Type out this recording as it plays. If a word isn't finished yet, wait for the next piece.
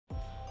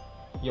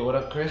Yo, what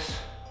up, Kris?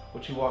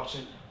 What you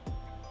watching?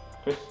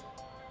 Kris?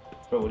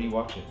 Bro, what are you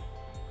watching?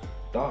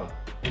 Dog.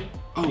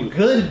 Oh, you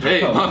good, bro?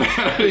 Hey, my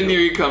bad. I didn't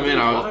hear you come in.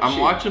 I'm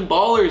watching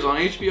Ballers on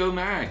HBO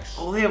Max.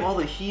 Oh, they have all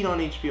the heat on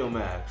HBO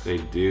Max. They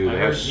do. They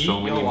have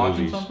so many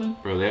movies. Something?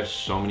 Bro, they have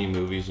so many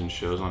movies and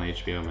shows on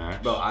HBO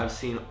Max. Bro, I've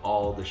seen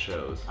all the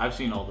shows. I've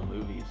seen all the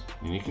movies.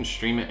 And you can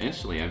stream it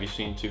instantly. Have you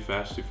seen Too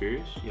Fast, Too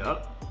Furious?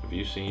 Yup. Have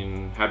you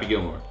seen Happy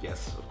Gilmore?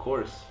 Yes, of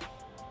course.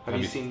 Have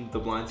you seen The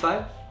Blind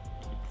Side?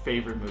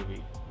 Favorite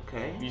movie.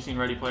 Okay. Have you seen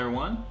Ready Player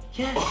One?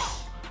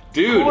 Yes.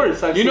 Dude, of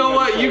course, I've you seen know Ready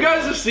what? Player You guys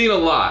One. have seen a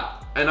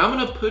lot. And I'm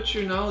gonna put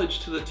your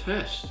knowledge to the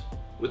test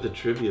with a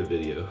trivia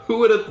video. Who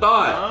would have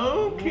thought?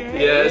 Okay.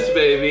 Yes,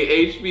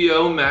 baby,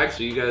 HBO Max.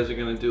 So you guys are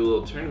gonna do a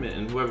little tournament,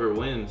 and whoever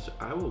wins,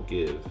 I will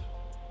give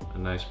a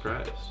nice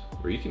prize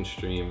where you can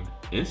stream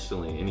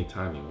instantly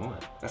anytime you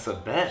want. That's a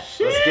bet.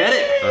 Let's get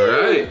it. All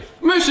right.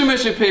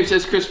 Mission peeps,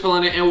 it's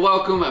Kristopher and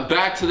welcome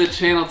back to the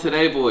channel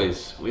today,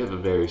 boys. We have a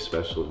very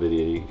special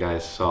video you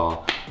guys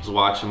saw. I was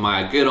watching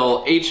my good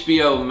old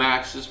HBO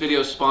Max. This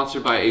video is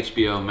sponsored by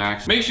HBO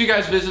Max. Make sure you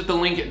guys visit the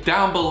link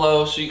down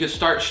below so you can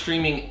start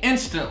streaming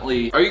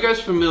instantly. Are you guys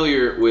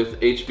familiar with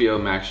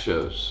HBO Max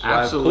shows?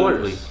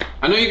 Absolutely.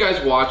 I know you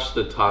guys watch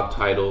the top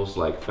titles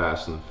like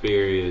Fast and the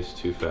Furious,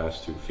 Too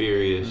Fast, Too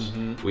Furious.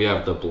 We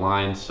have The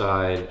Blind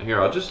Side.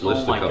 Here, I'll just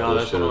list a couple of shows. Oh my god,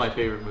 that's one of my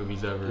favorite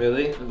movies ever.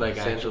 Really? Like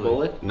Sandra actually.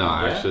 Bullock? No,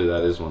 Yeah? actually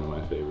that is one of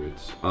my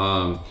favorites.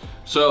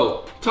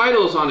 So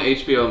titles on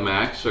HBO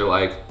Max are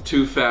like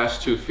Too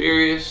Fast, Too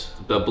Furious,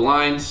 The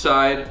Blind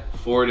Side,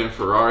 Ford and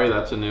Ferrari,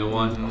 that's a new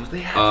one.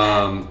 They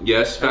have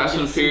Yes, Fast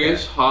and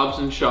Furious, Hobbs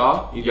and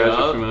Shaw. You guys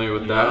are familiar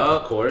with that?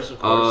 Of course,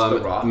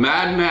 The Rock.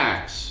 Mad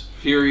Max,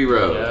 Fury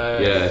Road.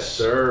 Yes,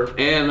 sir.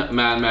 And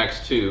Mad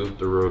Max 2,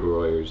 The Road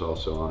Warriors,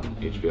 also on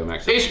HBO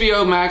Max.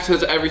 HBO Max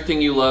has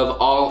everything you love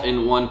all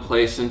in one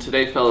place. And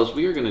today, fellas,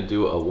 we are gonna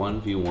do a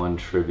 1v1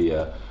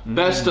 trivia.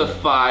 Best of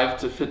 5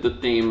 to fit the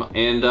theme.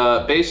 And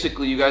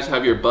basically, you guys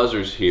have your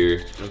buzzers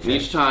here. And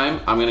each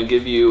time, I'm gonna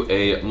give you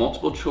a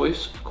multiple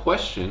choice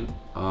question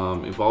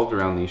involved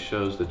around these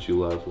shows that you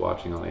love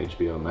watching on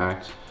HBO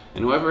Max.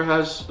 And whoever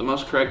has the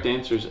most correct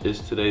answers is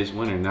today's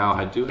winner. Now,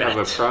 I do have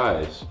a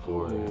prize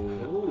for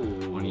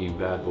one of you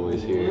bad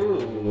boys here.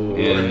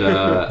 And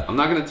I'm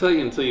not gonna tell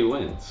you until you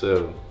win,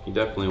 so you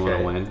definitely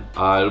wanna win.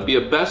 It'll be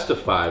a best of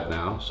 5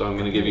 now, so I'm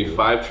gonna give you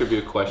 5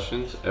 trivia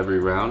questions every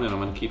round, and I'm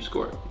gonna keep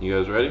score. You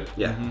guys ready?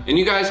 Yeah. And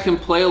you guys can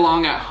play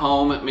along at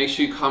home. Make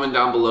sure you comment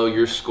down below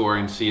your score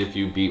and see if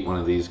you beat one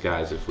of these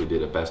guys if we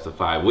did a best of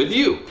 5 with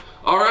you.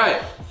 All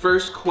right,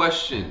 first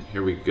question,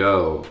 here we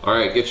go. All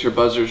right, get your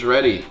buzzers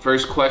ready.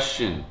 First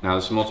question, now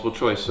this is multiple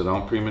choice, so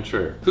don't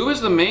premature. Who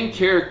is the main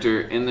character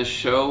in the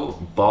show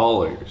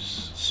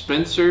Ballers?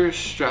 Spencer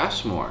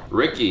Strassmore,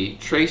 Ricky,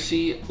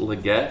 Tracy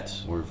Leggett,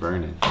 or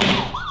Vernon?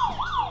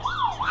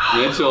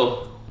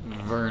 Mitchell.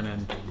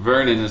 Vernon.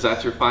 Vernon, is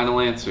that your final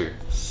answer?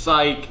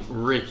 Psych,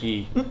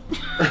 Ricky.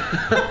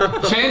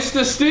 Chance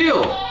to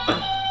steal.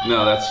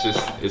 No,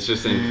 it's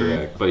just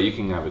incorrect, but you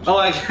can have a chance. Oh,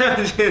 I got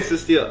a chance to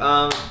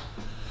steal.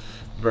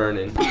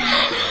 Vernon.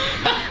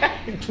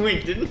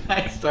 Wait, didn't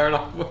I start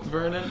off with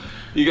Vernon?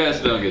 You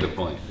guys don't get a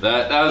point.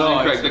 That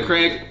was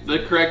incorrect. The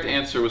correct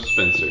answer was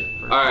Spencer.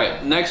 All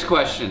right, next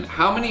question.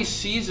 How many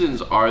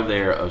seasons are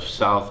there of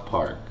South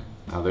Park?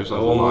 Now there's a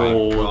line.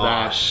 Oh,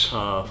 that's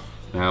tough.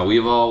 Now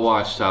we've all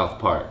watched South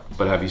Park,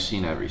 but have you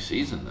seen every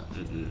season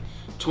though?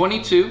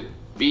 22,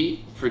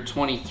 B for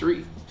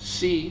 23,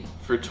 C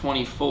for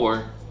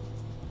 24,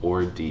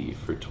 or D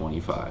for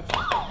 25?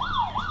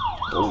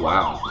 Oh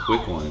wow,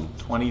 quick one.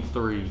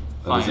 23.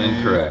 That is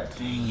incorrect.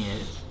 Dang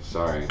it.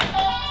 Sorry.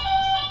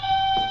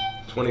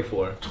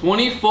 24.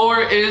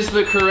 24 is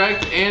the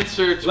correct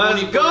answer. 24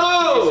 Let's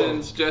go!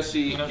 seasons.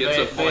 Jesse gets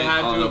a point They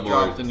had on to the have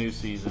board. dropped a new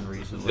season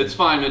recently. It's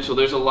fine, Mitchell.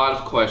 There's a lot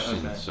of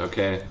questions,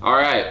 okay? All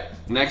right,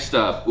 next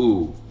up.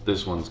 Ooh,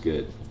 this one's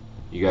good.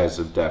 You guys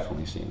have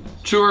definitely seen this.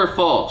 True or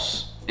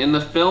false? In the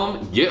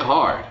film Get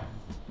Hard,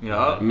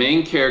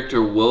 main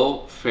character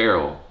Will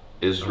Ferrell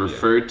is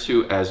referred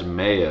to as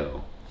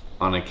Mayo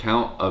on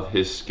account of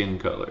his skin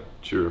color.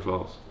 True or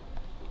false?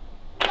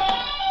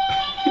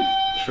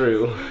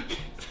 True.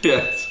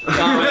 Yes,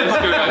 that is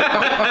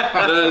correct.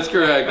 That is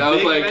correct. I was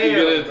Big like,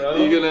 Mayo,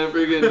 you gonna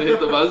freaking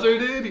hit the buzzer,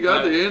 dude? You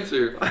got the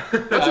answer.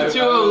 That's a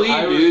 2-0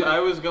 lead, dude.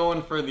 I was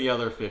going for the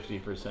other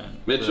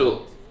 50%.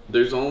 Mitchell,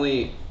 there's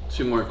only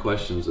 2 more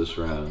questions this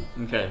round.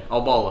 Okay,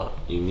 I'll ball up.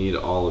 You need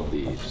all of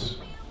these.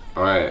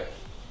 All right.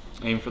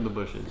 Aim for the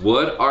bushes.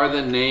 What are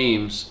the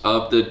names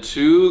of the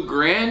 2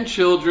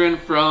 grandchildren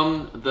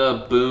from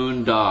the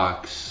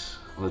Boondocks?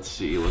 Let's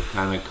see what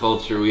kind of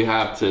culture we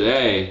have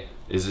today.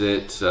 Is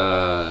it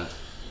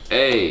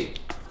A,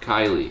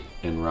 Kylie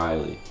and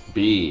Riley,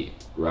 B,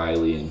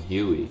 Riley and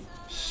Huey,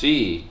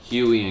 C,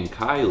 Huey and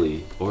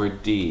Kylie, or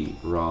D,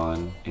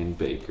 Ron and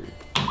Baker?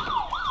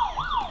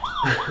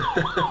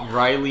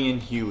 Riley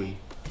and Huey.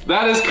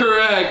 That is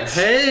correct.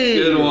 Hey!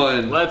 Good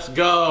one. Let's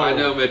go. I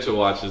know Mitchell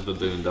watches the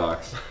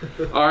Boondocks.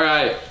 All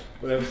right.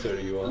 What episode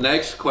are you on?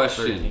 Next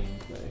question. 13.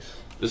 Nice.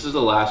 This is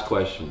the last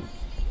question.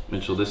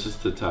 Mitchell, this is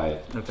to tie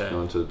it. Okay.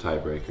 Going to the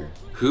tiebreaker.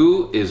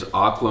 Who is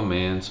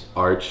Aquaman's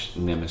arch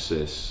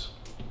nemesis?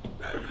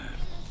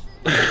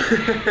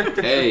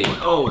 A.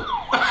 Oh.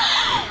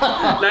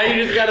 Now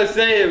you just gotta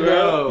say it,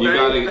 bro. You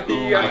Now gotta.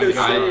 you gotta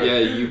say it.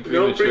 Yeah, you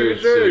No premature.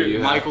 So premature. you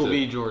have Michael to,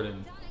 B.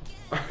 Jordan.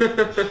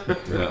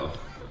 No,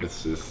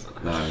 this is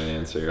not an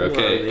answer. Come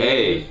Okay, on,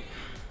 A. man.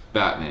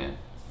 Batman.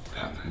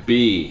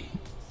 B.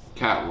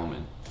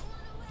 Catwoman.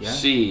 Yeah,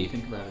 C.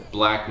 think about it.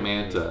 Black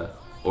Manta.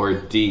 Or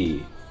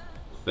D.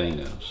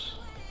 Thanos.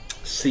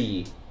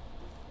 C.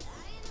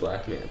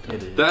 Black Manta.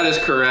 It is. That is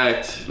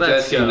correct.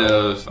 Let's Jesse go.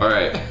 knows. All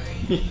right.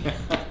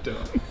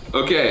 Don't.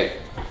 Okay.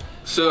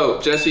 So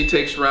Jesse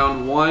takes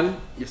round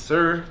 1. Yes,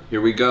 sir. Here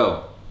we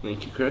go.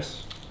 Thank you,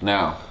 Chris.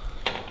 Now,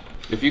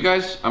 if you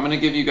guys, I'm gonna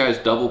give you guys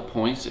double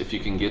points if you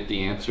can get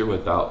the answer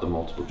without the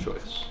multiple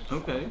choice.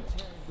 Okay.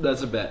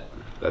 That's a bet.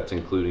 That's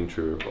including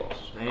true or false.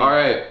 Hey. All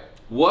right.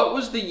 What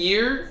was the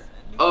year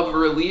of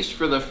release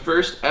for the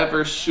first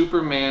ever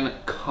Superman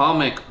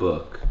comic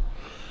book?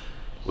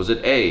 Was it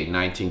A,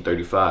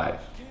 1935,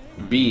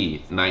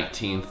 B,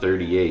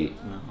 1938,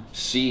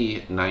 C,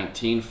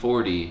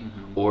 1940,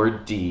 or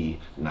D,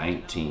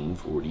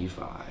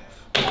 1945?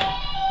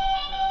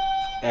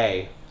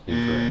 A.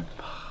 Incorrect.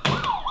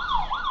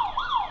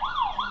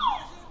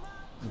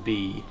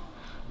 B.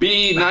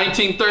 B,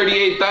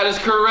 1938. That is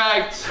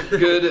correct.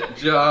 Good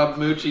job.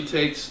 Moochie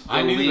takes the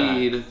I knew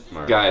lead. that.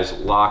 Smart. Guys,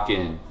 lock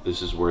in.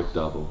 This is worth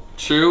double.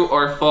 True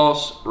or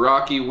false,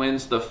 Rocky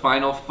wins the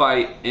final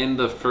fight in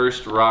the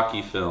first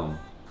Rocky film?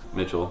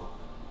 Mitchell,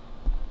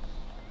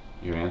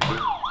 your answer?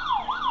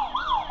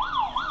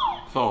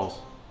 False.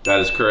 That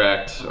is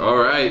correct. All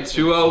right,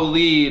 2-0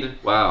 lead.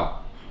 Wow.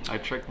 I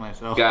tricked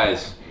myself.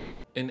 Guys.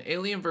 In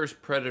Alien vs.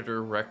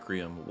 Predator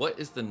Requiem, what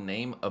is the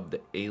name of the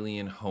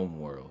alien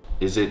homeworld?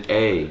 Is it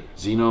A,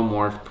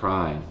 Xenomorph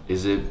Prime?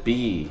 Is it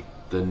B,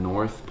 the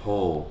North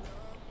Pole?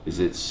 Is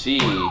it C?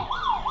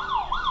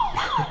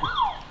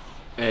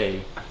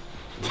 A.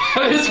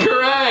 That is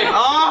correct!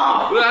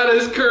 Oh! That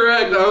is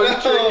correct! I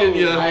was tricking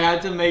you. I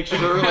had to make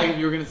sure, like, if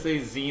you were gonna say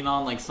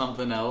Xenon, like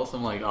something else,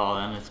 I'm like, oh,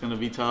 then it's gonna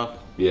be tough.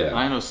 Yeah.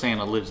 I know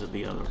Santa lives at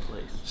the other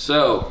place.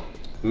 So,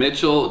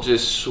 Mitchell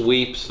just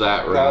sweeps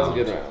that round. That was a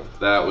good round.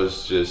 That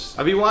was just...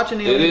 I've been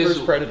watching It Alien is-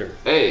 vs. Predator.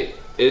 Hey,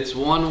 it's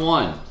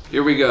 1-1.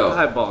 Here we go.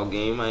 Highball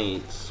game. I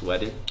ain't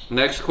sweating.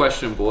 Next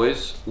question,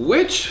 boys.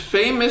 Which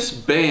famous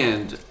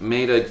band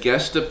made a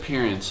guest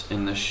appearance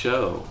in the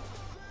show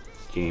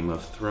Game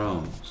of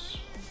Thrones?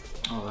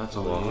 Oh, that's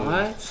a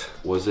What?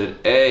 Was it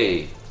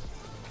A,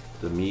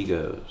 the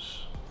Migos?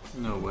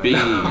 No way. B,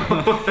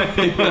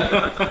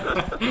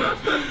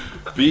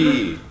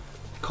 B,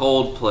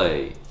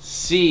 Coldplay.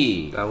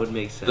 C, That would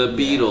make sense. the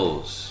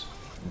Beatles.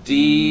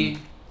 D,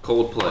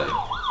 Coldplay.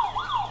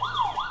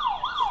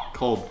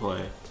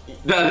 Coldplay.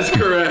 That is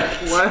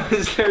correct. Why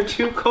is there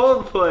 2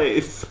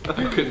 Coldplays?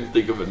 I couldn't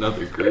think of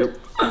another group.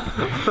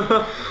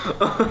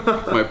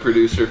 My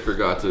producer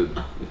forgot to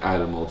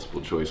add a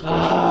multiple choice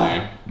question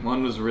there.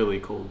 One was really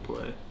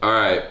Coldplay. All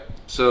right,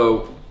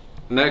 so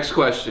next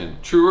question.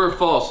 True or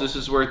false? This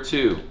is worth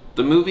 2.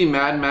 The movie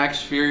Mad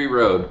Max Fury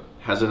Road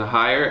has a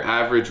higher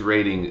average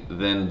rating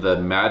than the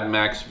Mad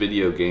Max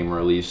video game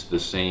released the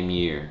same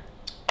year.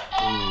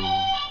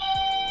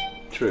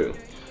 True.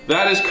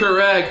 That is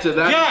correct. That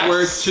is Yes!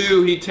 worth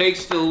 2. He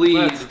takes the lead.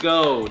 Let's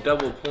go.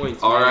 Double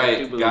points. All man. I do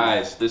right, believe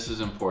guys, this is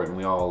important.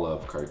 We all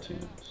love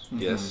cartoons. it.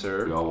 Yes, We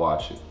sir. all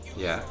watch it.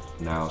 Yeah.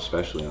 Now,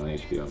 especially on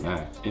HBO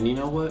Max. And you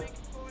know what?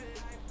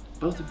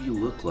 Both of you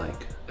look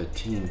like a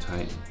Teen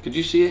Titan. Could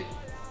you see it?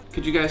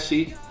 Could you guys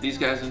see these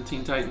guys in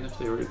Teen Titan if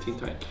they were a Teen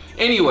Titan?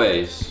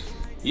 Anyways,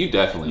 you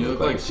definitely You look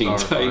look like like Teen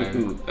Starfire.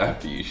 Titan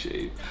after you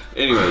shave.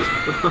 Anyways,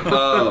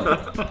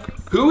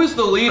 who is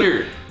the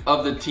leader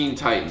of the Teen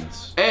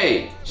Titans?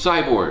 A,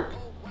 Cyborg.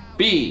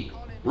 B,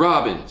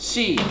 Robin.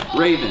 C,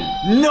 Raven.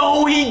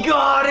 No, he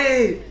got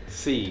it!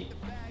 C.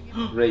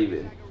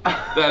 Raven.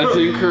 That is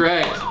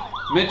incorrect.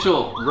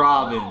 Mitchell.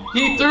 Robin.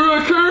 He threw a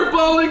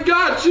curveball and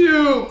got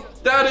you!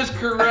 That is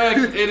correct.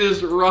 It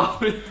is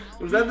Robin.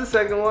 Was that the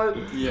second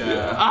one?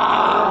 Yeah.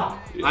 Ah!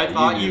 I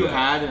thought knew you that.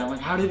 had it. I'm like,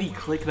 how did he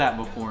click that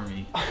before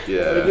me?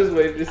 Yeah. I just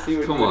waited to see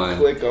what Come you would on.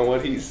 click on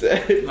what he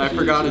said. I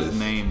forgot his Jesus.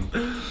 name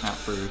at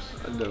first.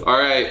 All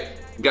right,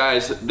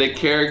 guys, the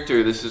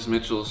character, this is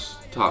Mitchell's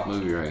top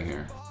movie right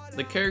here.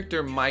 The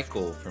character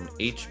Michael from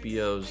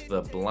HBO's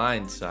The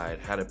Blind Side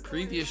had a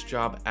previous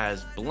job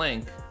as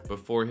blank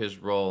before his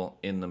role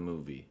in the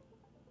movie.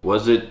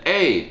 Was it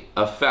A,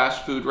 a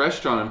fast food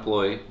restaurant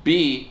employee,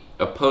 B,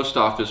 a post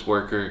office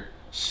worker,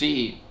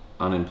 C,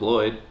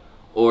 unemployed,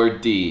 or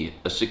D,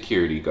 a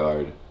security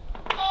guard?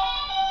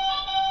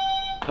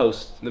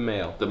 Post the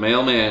mail. The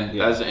mailman,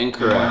 Yeah. that's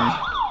incorrect.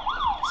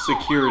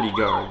 Security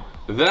guard.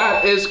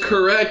 That is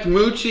correct.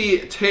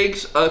 Moochie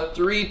takes a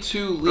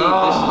 3-2 lead.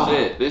 This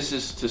is it. This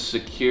is to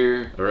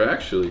secure, or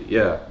actually,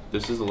 yeah,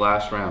 this is the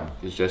last round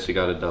because Jesse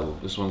got a double.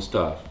 This one's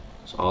tough.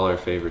 It's all our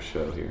favorite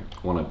show here.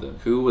 One of them.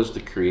 Who was the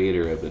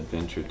creator of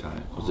Adventure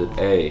Time? Was it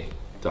A,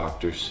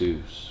 Dr.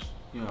 Seuss,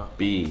 Yeah.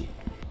 B,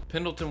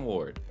 Pendleton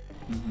Ward,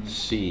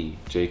 C.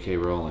 J.K.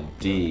 Rowling.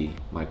 D.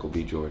 Michael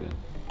B. Jordan.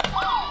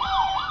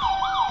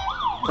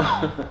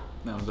 That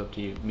was up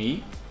to you.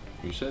 Me?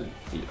 You said,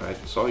 I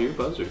saw your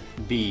buzzer.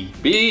 B.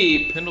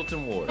 B.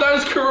 Pendleton Ward. That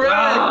is correct!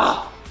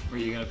 Ah! Were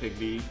you gonna pick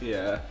B?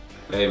 Yeah.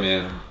 Hey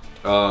man,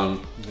 The only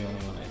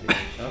one I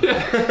did.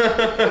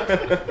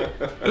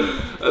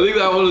 I think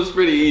that one was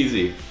pretty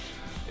easy.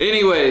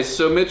 Anyways,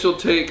 so Mitchell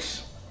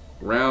takes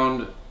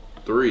round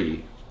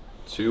 3.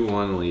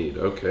 2-1 lead,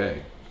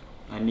 okay.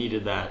 I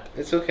needed that.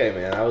 It's okay,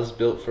 man. I was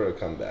built for a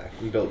comeback.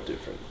 I'm built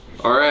different.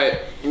 All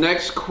right,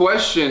 next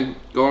question,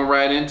 going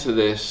right into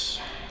this.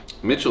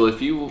 Mitchell,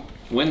 if you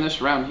win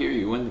this round here,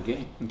 you win the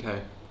game.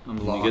 Okay. I'm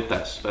And locked. you get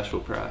that special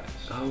prize.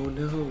 Oh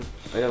no.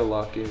 I gotta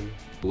lock in.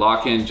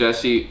 Lock in,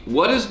 Jesse.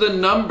 What is the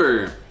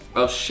number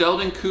of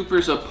Sheldon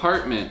Cooper's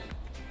apartment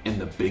in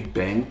The Big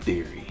Bang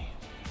Theory?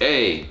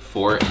 A,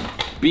 4,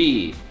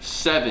 B,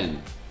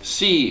 7,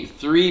 C,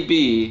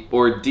 3B,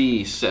 or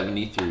D,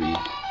 73?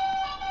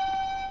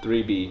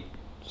 3B.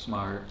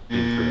 Smart.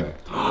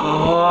 Incorrect.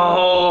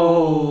 Oh.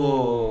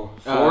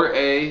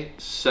 4A,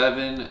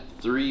 7,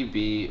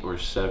 3B, or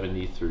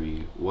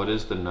 73? What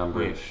is the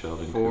number of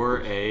Sheldon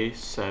Cooper's? 4A,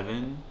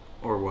 7,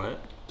 or what?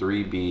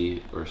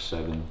 3B or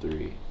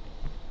 7-3?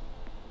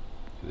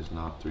 It is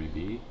not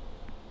 3B.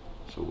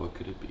 So what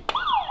could it be?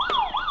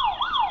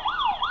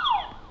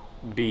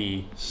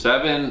 B.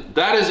 7.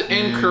 That is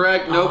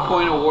incorrect. No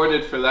point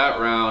awarded for that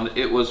round.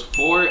 It was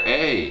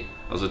 4A.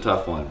 That was a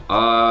tough one.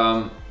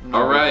 All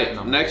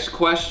right. Next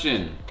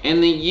question.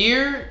 In the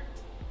year,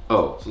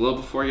 oh, it's a little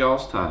before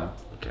y'all's time,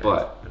 Okay.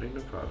 but I think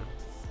no problem.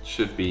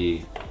 should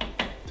be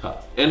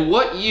tough. In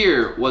what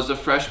year was The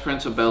Fresh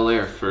Prince of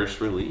Bel-Air first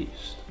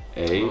released?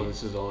 A, Oh,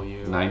 this is all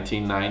you.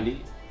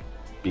 1990,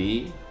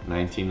 B,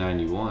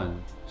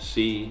 1991,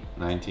 C,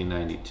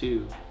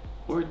 1992,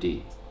 or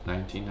D,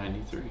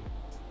 1993?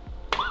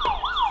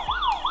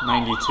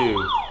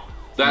 92.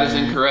 That is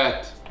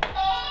incorrect.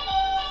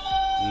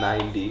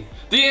 90.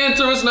 The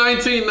answer was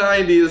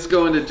 1990. It's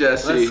going to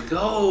Jesse. Let's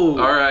go.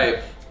 All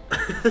right.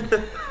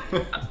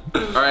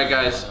 All right,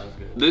 guys.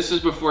 This is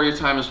before your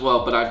time as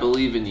well, but I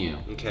believe in you.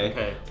 Okay.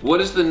 Okay. What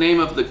is the name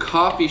of the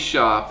coffee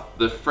shop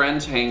the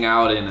friends hang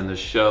out in the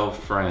show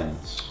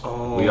Friends?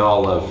 Oh. We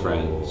all love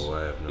Friends.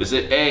 I have no Is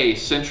it A,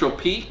 Central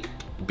Peak,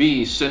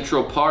 B,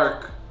 Central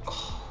Park,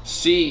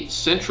 C,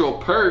 Central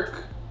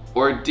Perk,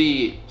 or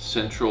D,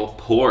 Central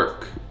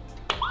Pork?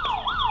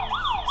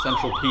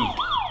 Central Peak.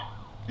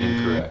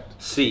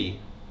 Incorrect. C.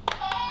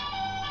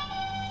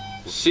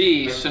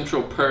 C,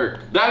 Central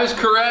Perk. That is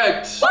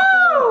correct.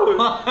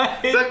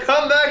 The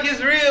comeback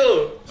is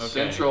real.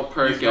 Central He's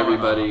Perk, going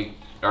everybody.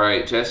 All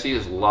right, Jesse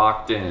is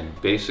locked in.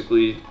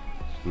 Basically,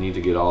 need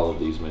to get all of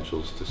these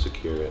Mitchells to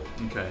secure it.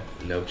 Okay.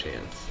 No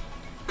chance.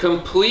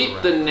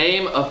 Complete the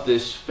name of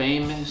this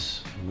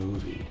famous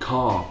movie.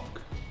 Kong,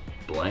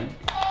 blank,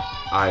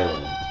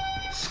 Island.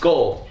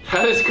 Skull.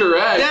 That is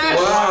correct. Yes!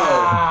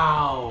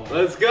 Wow.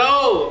 Let's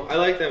go. I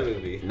like that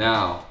movie.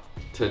 Now,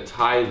 to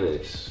tie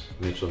this,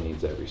 Mitchell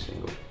needs every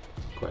single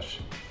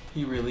question.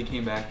 He really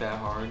came back that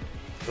hard.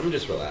 I'm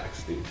just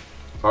relaxed, dude.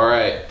 All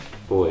right,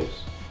 boys,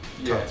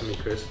 Talk to me,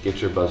 Chris.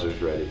 get your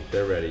buzzers ready.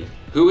 They're ready.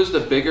 Who is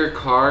the bigger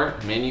car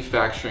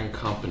manufacturing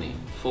company,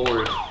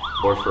 Ford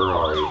or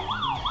Ferrari?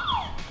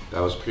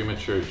 That was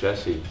premature,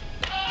 Jesse.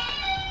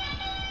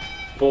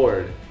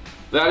 Ford.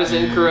 That is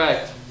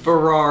incorrect.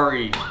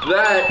 Ferrari.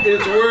 That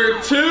is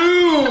word 2.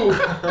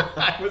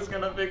 I was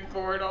gonna pick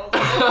Ford also.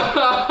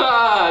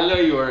 No,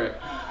 you weren't.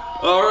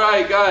 All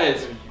right,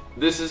 guys.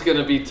 This is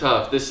gonna be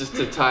tough. This is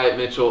to tie it,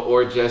 Mitchell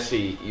or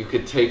Jesse. You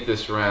could take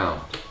this round.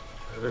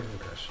 I have a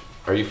question.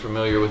 Are you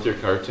familiar with your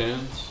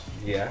cartoons?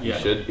 Yeah. Yeah.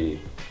 You should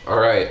be. All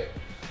right.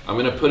 I'm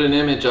gonna put an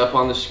image up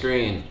on the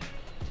screen,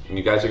 and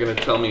you guys are gonna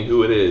tell me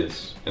who it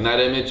is. And that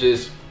image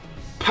is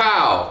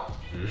Pow.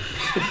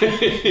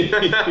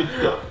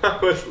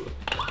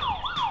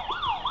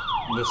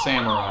 The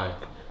Samurai.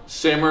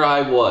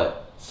 Samurai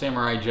what?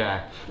 Samurai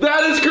Jack.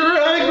 That is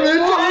correct,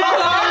 Mitchell.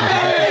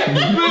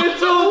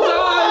 Mitchell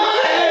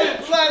tied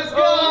it. Let's go.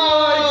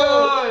 Oh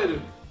my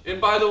god! And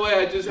by the way,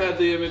 I just had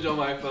the image on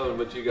my phone,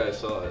 but you guys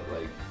saw it.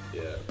 Like,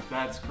 yeah.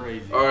 That's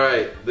crazy. All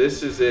right,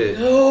 this is it.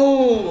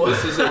 No.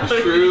 This is a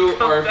true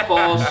or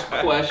false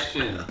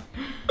question.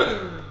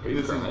 Are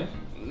you crying?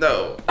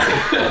 No.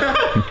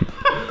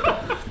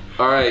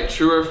 All right,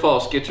 true or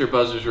false? Get your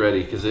buzzers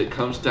ready, because it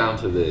comes down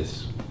to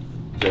this.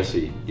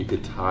 Jesse, you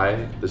could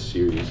tie the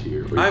series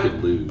here, or you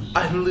could lose.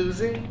 I'm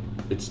losing.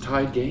 It's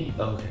tied game.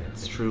 Okay.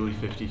 It's truly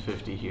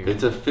 50-50 here.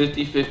 It's a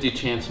 50-50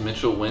 chance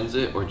Mitchell wins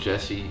it or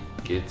Jesse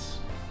gets,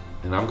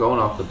 and I'm going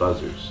off the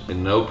buzzers.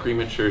 And no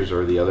prematures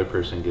or the other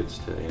person gets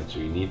to answer.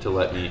 You need to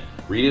let me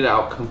read it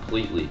out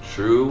completely.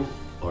 True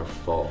or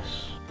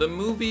false? The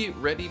movie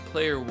Ready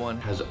Player One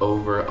Has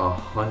over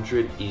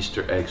 100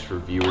 Easter eggs for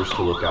viewers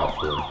to look out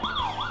for.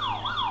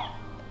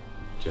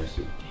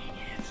 Jesse.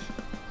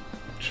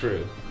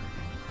 True.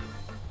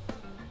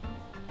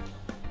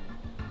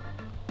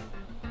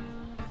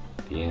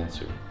 The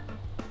answer.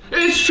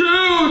 It's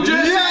true!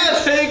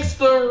 Jesse takes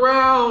the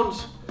round!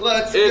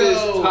 Let's It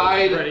go. is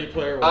tied. Ready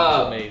Player One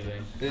is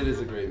amazing. It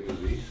is a great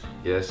movie.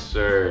 Yes,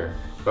 sir.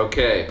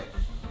 Okay.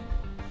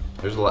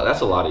 There's a lot.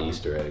 That's a lot of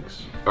Easter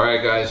eggs. All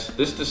right, guys.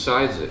 This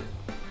decides it.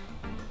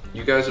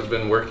 You guys have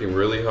been working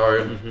really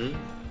hard.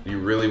 You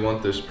really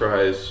want this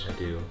prize. I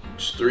do.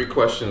 Just 3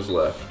 questions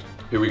left.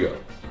 Here we go.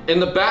 In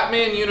the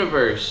Batman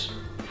universe,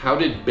 how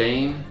did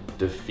Bane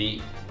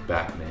defeat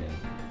Batman?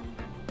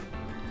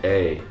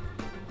 A.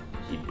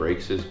 He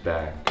breaks his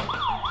back.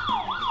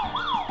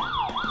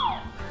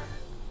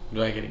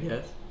 Do I get a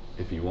guess?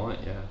 If you want,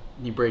 yeah.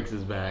 He breaks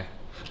his back.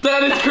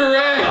 That is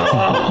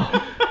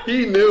correct!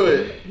 He knew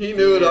it. He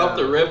knew it off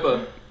the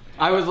ripper.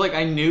 I was like,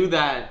 I knew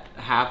that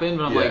happened,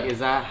 but I'm Yeah. like, is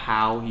that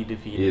how he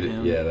defeated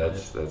him? Yeah,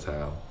 that's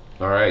how.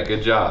 All right,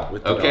 good job.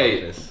 With the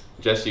Okay, darkness.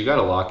 Jesse, you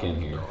gotta lock in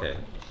here. Okay.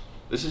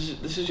 This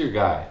is your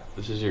guy.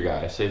 This is your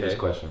guy. I saved this Okay.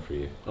 question for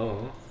you.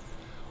 Oh.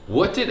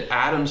 What did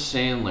Adam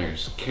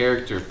Sandler's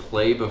character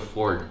play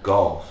before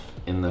golf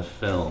in the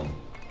film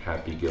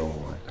Happy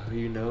Gilmore? Oh,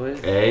 you know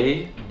it?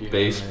 A.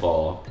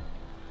 Baseball.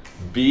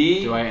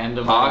 B. Do I end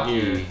him right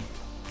hockey. here?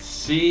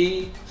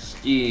 C.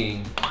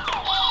 Skiing.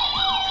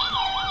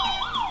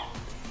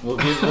 Well,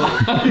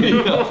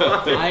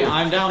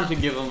 I'm down to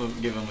give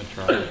him a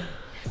try.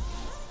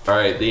 All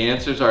right, the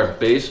answers are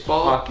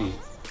baseball. Hockey.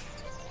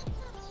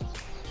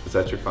 Is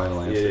that your final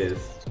answer? It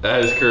is.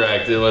 That is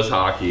correct. It was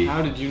hockey.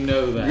 How did you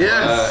know that?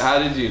 Yes. How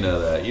did you know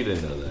that? You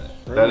didn't know that.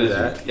 I That knew is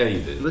that. Yeah,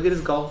 you did. Look at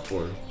his golf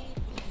form.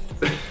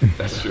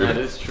 That's true. That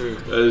is true.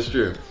 That is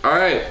true. All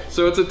right,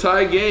 so it's a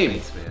tie game,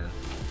 Thanks, man.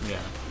 Yeah.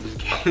 Just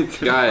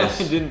kidding. I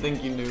guys. didn't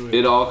think you knew it.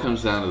 It all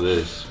comes down to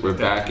this. We're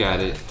back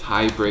at it.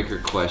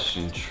 Tiebreaker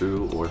question: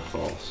 true or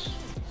false?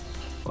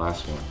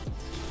 Last one.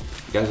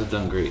 You guys have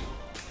done great.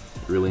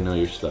 You really know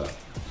your stuff.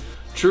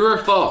 True or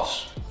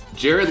false?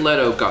 Jared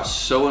Leto got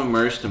so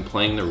immersed in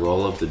playing the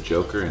role of the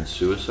Joker in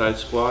Suicide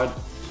Squad,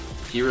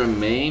 he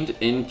remained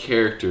in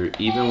character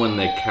even when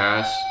the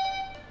cast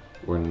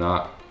were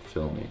not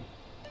filming.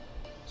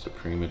 It's a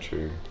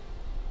premature.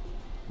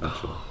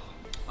 Mitchell.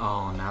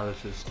 Oh, now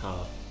this is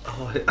tough.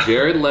 Oh,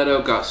 Jared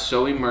Leto got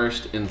so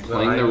immersed in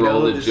playing I the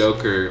role know of the this-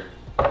 Joker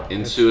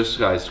in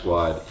Suicide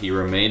Squad, he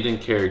remained in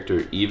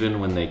character even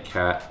when the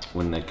cast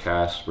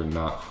were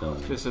not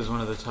filming. This is one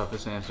of the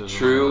toughest answers.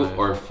 True of my life.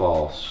 or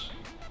false?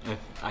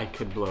 I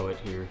could blow it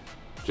here.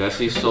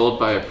 Jesse sold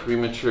by a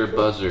premature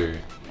buzzer.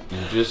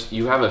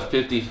 You have a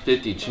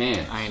 50-50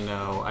 chance. I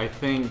know.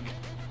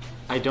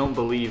 I don't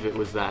believe it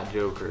was that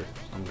Joker.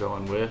 I'm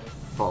going with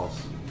false.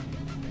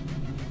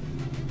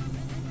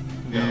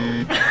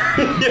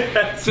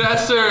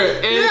 Cesar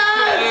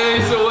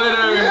is a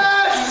winner.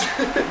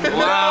 Yes!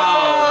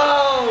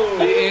 Wow.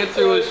 The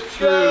answer was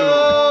true.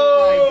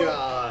 Oh my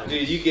god.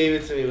 Dude, you gave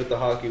it to me with the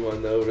hockey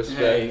one though.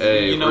 Respect.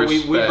 Hey, you know, we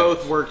respect.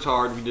 both worked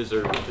hard. We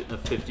deserve a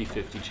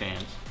 50-50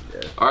 chance.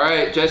 Yeah. All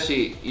right,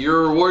 Jesse,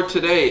 your reward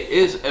today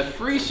is a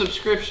free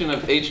subscription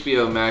of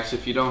HBO Max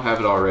if you don't have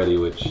it already,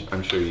 which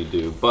I'm sure you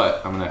do,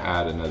 but I'm gonna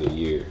add another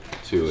year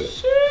to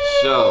it.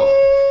 So,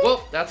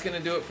 well, that's gonna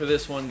do it for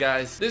this one,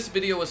 guys. This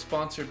video was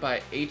sponsored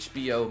by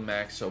HBO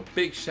Max, so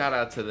big shout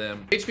out to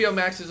them. HBO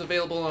Max is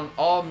available on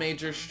all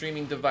major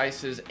streaming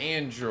devices: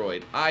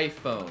 Android,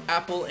 iPhone,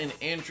 Apple and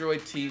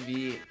Android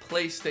TV,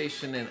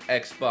 PlayStation and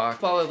Xbox.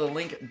 Follow the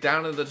link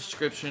down in the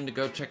description to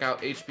go check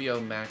out HBO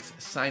Max,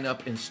 sign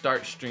up and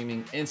start streaming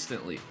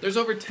instantly. There's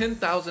over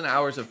 10,000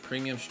 hours of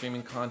premium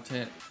streaming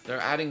content. They're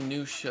adding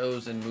new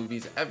shows and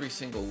movies every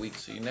single week,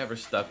 so you're never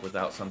stuck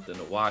without something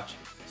to watch.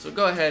 So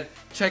go ahead,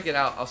 check it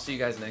out. I'll see you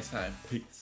guys next time. Peace.